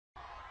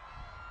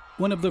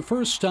One of the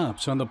first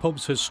stops on the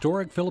Pope's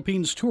historic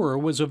Philippines tour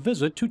was a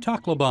visit to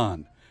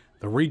Tacloban,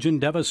 the region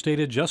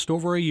devastated just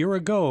over a year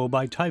ago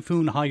by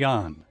Typhoon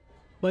Haiyan.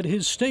 But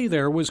his stay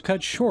there was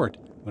cut short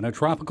when a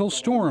tropical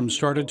storm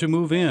started to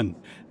move in.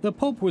 The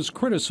Pope was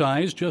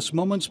criticized just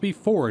moments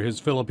before his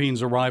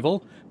Philippines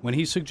arrival when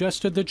he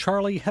suggested the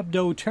Charlie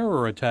Hebdo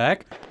terror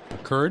attack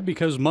occurred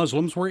because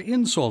Muslims were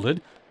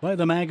insulted by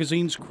the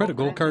magazine's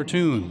critical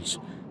cartoons.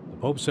 The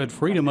Pope said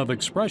freedom of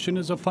expression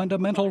is a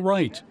fundamental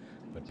right,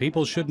 but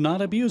people should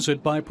not abuse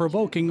it by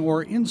provoking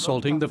or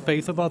insulting the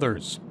faith of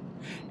others.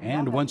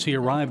 And once he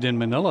arrived in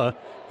Manila,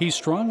 he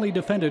strongly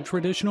defended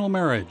traditional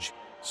marriage,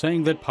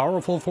 saying that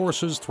powerful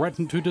forces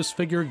threaten to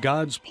disfigure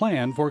God's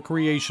plan for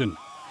creation.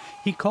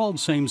 He called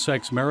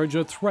same-sex marriage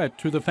a threat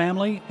to the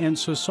family and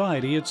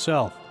society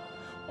itself.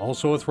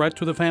 Also a threat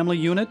to the family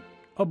unit,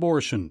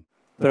 abortion.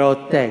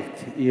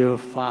 Protect your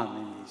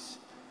families.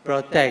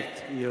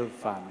 Protect your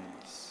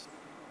families.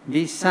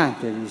 Be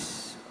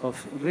sanctuaries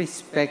of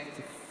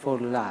respect for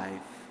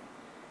life,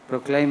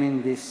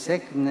 proclaiming the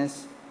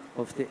sacredness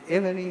of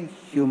every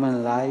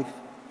human life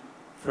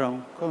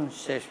from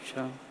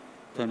conception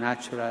to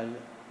natural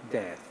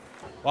death.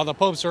 While the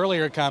Pope's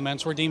earlier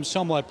comments were deemed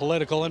somewhat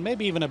political and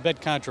maybe even a bit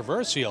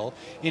controversial,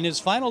 in his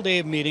final day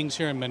of meetings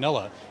here in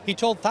Manila, he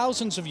told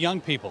thousands of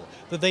young people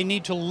that they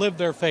need to live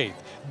their faith,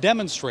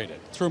 demonstrate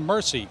it through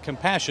mercy,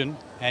 compassion,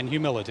 and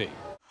humility.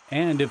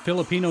 And if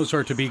Filipinos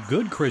are to be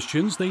good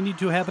Christians, they need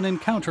to have an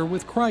encounter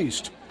with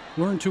Christ,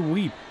 learn to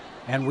weep,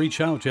 and reach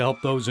out to help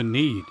those in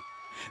need.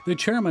 The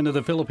chairman of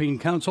the Philippine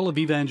Council of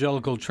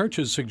Evangelical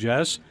Churches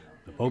suggests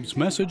the Pope's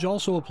message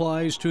also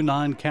applies to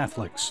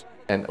non-Catholics.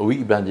 And we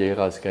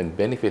evangelicals can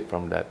benefit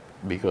from that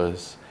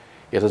because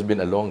it has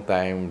been a long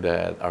time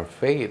that our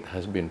faith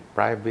has been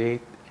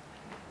private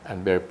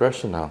and very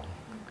personal.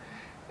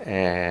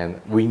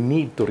 And we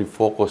need to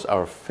refocus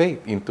our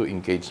faith into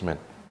engagement.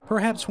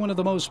 Perhaps one of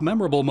the most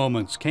memorable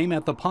moments came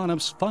at the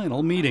Pontiff's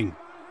final meeting,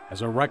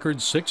 as a record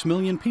 6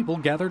 million people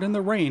gathered in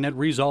the rain at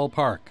Rizal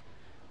Park.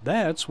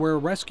 That's where a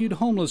rescued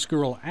homeless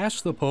girl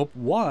asked the Pope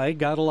why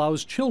God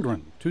allows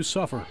children to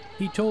suffer.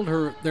 He told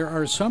her there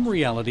are some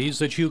realities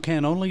that you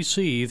can only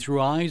see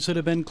through eyes that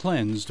have been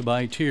cleansed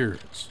by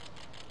tears.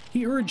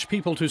 He urged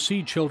people to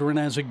see children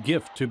as a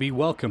gift to be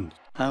welcomed.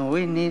 And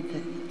we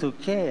need to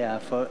care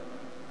for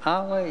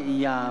our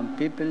young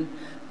people,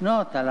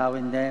 not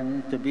allowing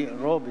them to be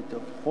robbed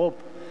of hope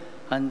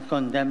and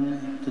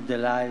condemned to the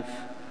life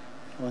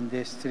on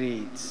the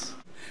streets.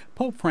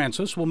 Pope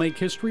Francis will make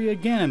history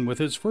again with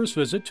his first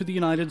visit to the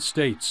United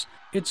States.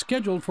 It's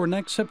scheduled for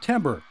next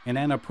September in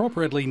an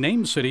appropriately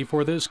named city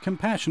for this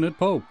compassionate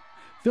Pope,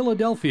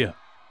 Philadelphia,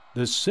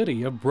 the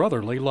city of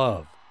brotherly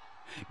love.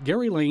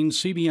 Gary Lane,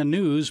 CBN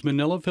News,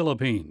 Manila,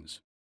 Philippines.